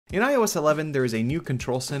In iOS 11, there is a new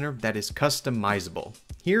control center that is customizable.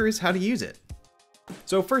 Here is how to use it.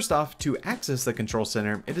 So first off, to access the control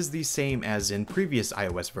center, it is the same as in previous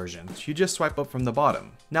iOS versions. You just swipe up from the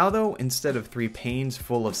bottom. Now though, instead of 3 panes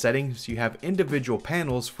full of settings, you have individual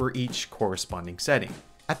panels for each corresponding setting.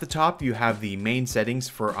 At the top, you have the main settings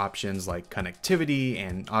for options like connectivity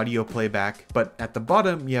and audio playback, but at the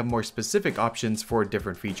bottom, you have more specific options for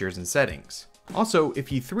different features and settings. Also,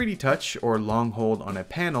 if you 3D touch or long hold on a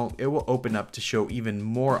panel, it will open up to show even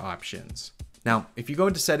more options. Now, if you go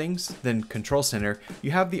into settings, then control center,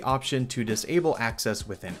 you have the option to disable access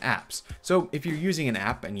within apps. So if you're using an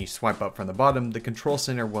app and you swipe up from the bottom, the control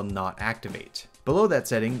center will not activate. Below that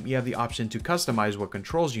setting, you have the option to customize what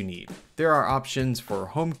controls you need. There are options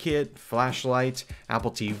for HomeKit, flashlight,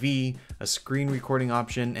 Apple TV, a screen recording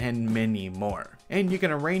option, and many more. And you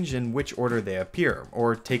can arrange in which order they appear,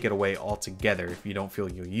 or take it away altogether if you don't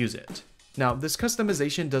feel you'll use it. Now, this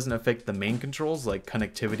customization doesn't affect the main controls like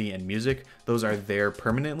connectivity and music, those are there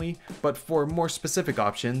permanently, but for more specific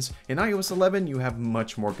options, in iOS 11 you have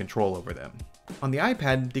much more control over them. On the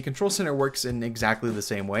iPad, the control center works in exactly the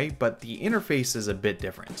same way, but the interface is a bit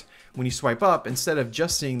different. When you swipe up, instead of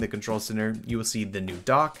just seeing the control center, you will see the new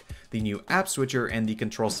dock, the new app switcher, and the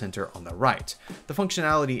control center on the right. The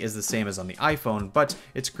functionality is the same as on the iPhone, but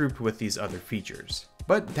it's grouped with these other features.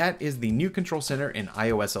 But that is the new control center in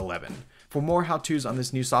iOS 11. For more how-tos on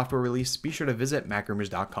this new software release, be sure to visit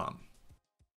MacRumors.com.